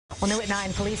Well, new at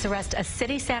 9, police arrest a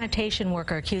city sanitation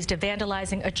worker accused of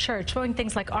vandalizing a church, throwing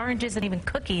things like oranges and even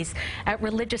cookies at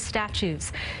religious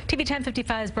statues. TV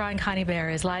 1055's Brian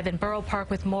Conybeare is live in Borough Park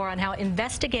with more on how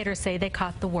investigators say they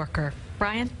caught the worker.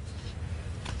 Brian?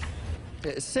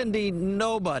 Cindy,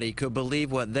 nobody could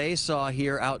believe what they saw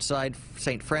here outside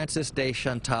St. Francis de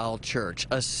Chantal Church.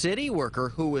 A city worker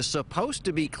who was supposed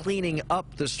to be cleaning up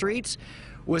the streets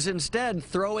was instead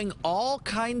throwing all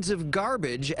kinds of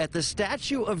garbage at the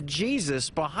statue of Jesus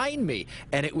behind me,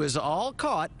 and it was all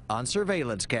caught on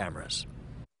surveillance cameras.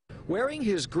 Wearing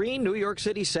his green New York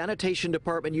City Sanitation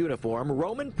Department uniform,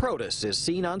 Roman Protus is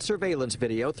seen on surveillance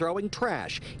video throwing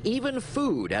trash, even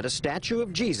food, at a statue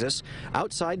of Jesus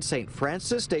outside St.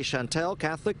 Francis de Chantal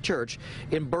Catholic Church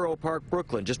in Borough Park,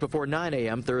 Brooklyn, just before 9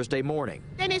 a.m. Thursday morning.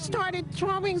 Then he started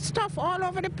throwing stuff all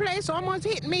over the place, almost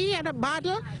hit me at a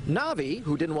bottle. Navi,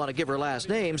 who didn't want to give her last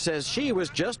name, says she was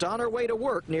just on her way to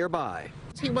work nearby.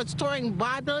 He was throwing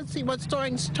bottles, he was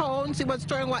throwing stones, he was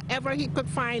throwing whatever he could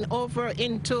find over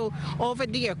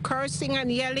there, cursing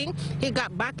and yelling. He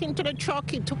got back into the truck,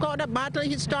 he took out a bottle,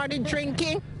 he started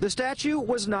drinking. The statue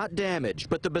was not damaged,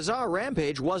 but the bizarre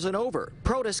rampage wasn't over.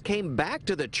 Protus came back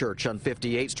to the church on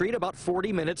 58th Street about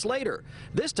 40 minutes later.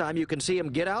 This time you can see him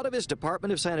get out of his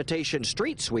Department of Sanitation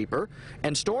street sweeper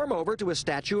and storm over to a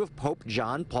statue of Pope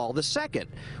John Paul II,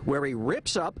 where he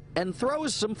rips up and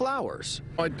throws some flowers.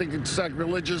 I think it's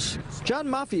sacrilegious. John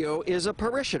Maffio is a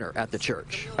parishioner at the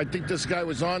church. I think this guy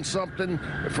was on something.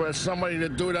 For somebody to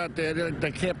do that,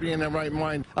 they can't be in their right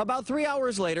mind. About 3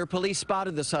 hours later, police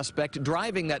spotted the suspect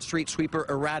driving that street sweeper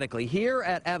erratically here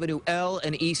at Avenue L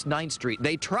and East 9th Street.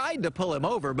 They tried to pull him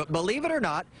over, but believe it or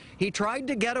not, he tried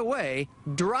to get away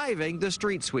driving the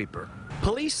street sweeper.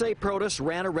 Police say Protus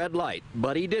ran a red light,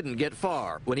 but he didn't get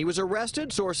far. When he was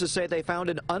arrested, sources say they found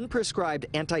an unprescribed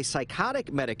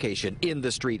antipsychotic medication in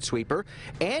the street sweeper,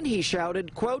 and he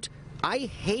shouted, quote, "I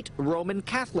hate Roman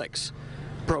Catholics."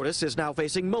 Protus is now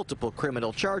facing multiple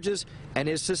criminal charges and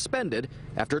is suspended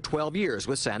after 12 years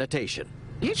with sanitation.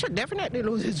 He should definitely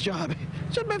lose his job.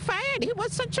 Should be fired. He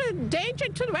was such a danger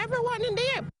to everyone in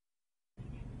there.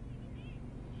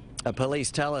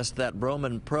 Police tell us that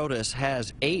Roman Protus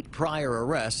has 8 prior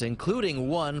arrests, including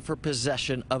one for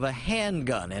possession of a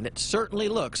handgun, and it certainly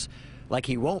looks like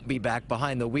he won't be back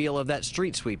behind the wheel of that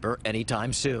street sweeper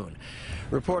anytime soon.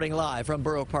 Reporting live from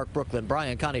Borough Park, Brooklyn,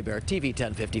 Brian Conybeare, TV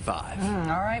 1055.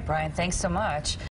 All right, Brian, thanks so much.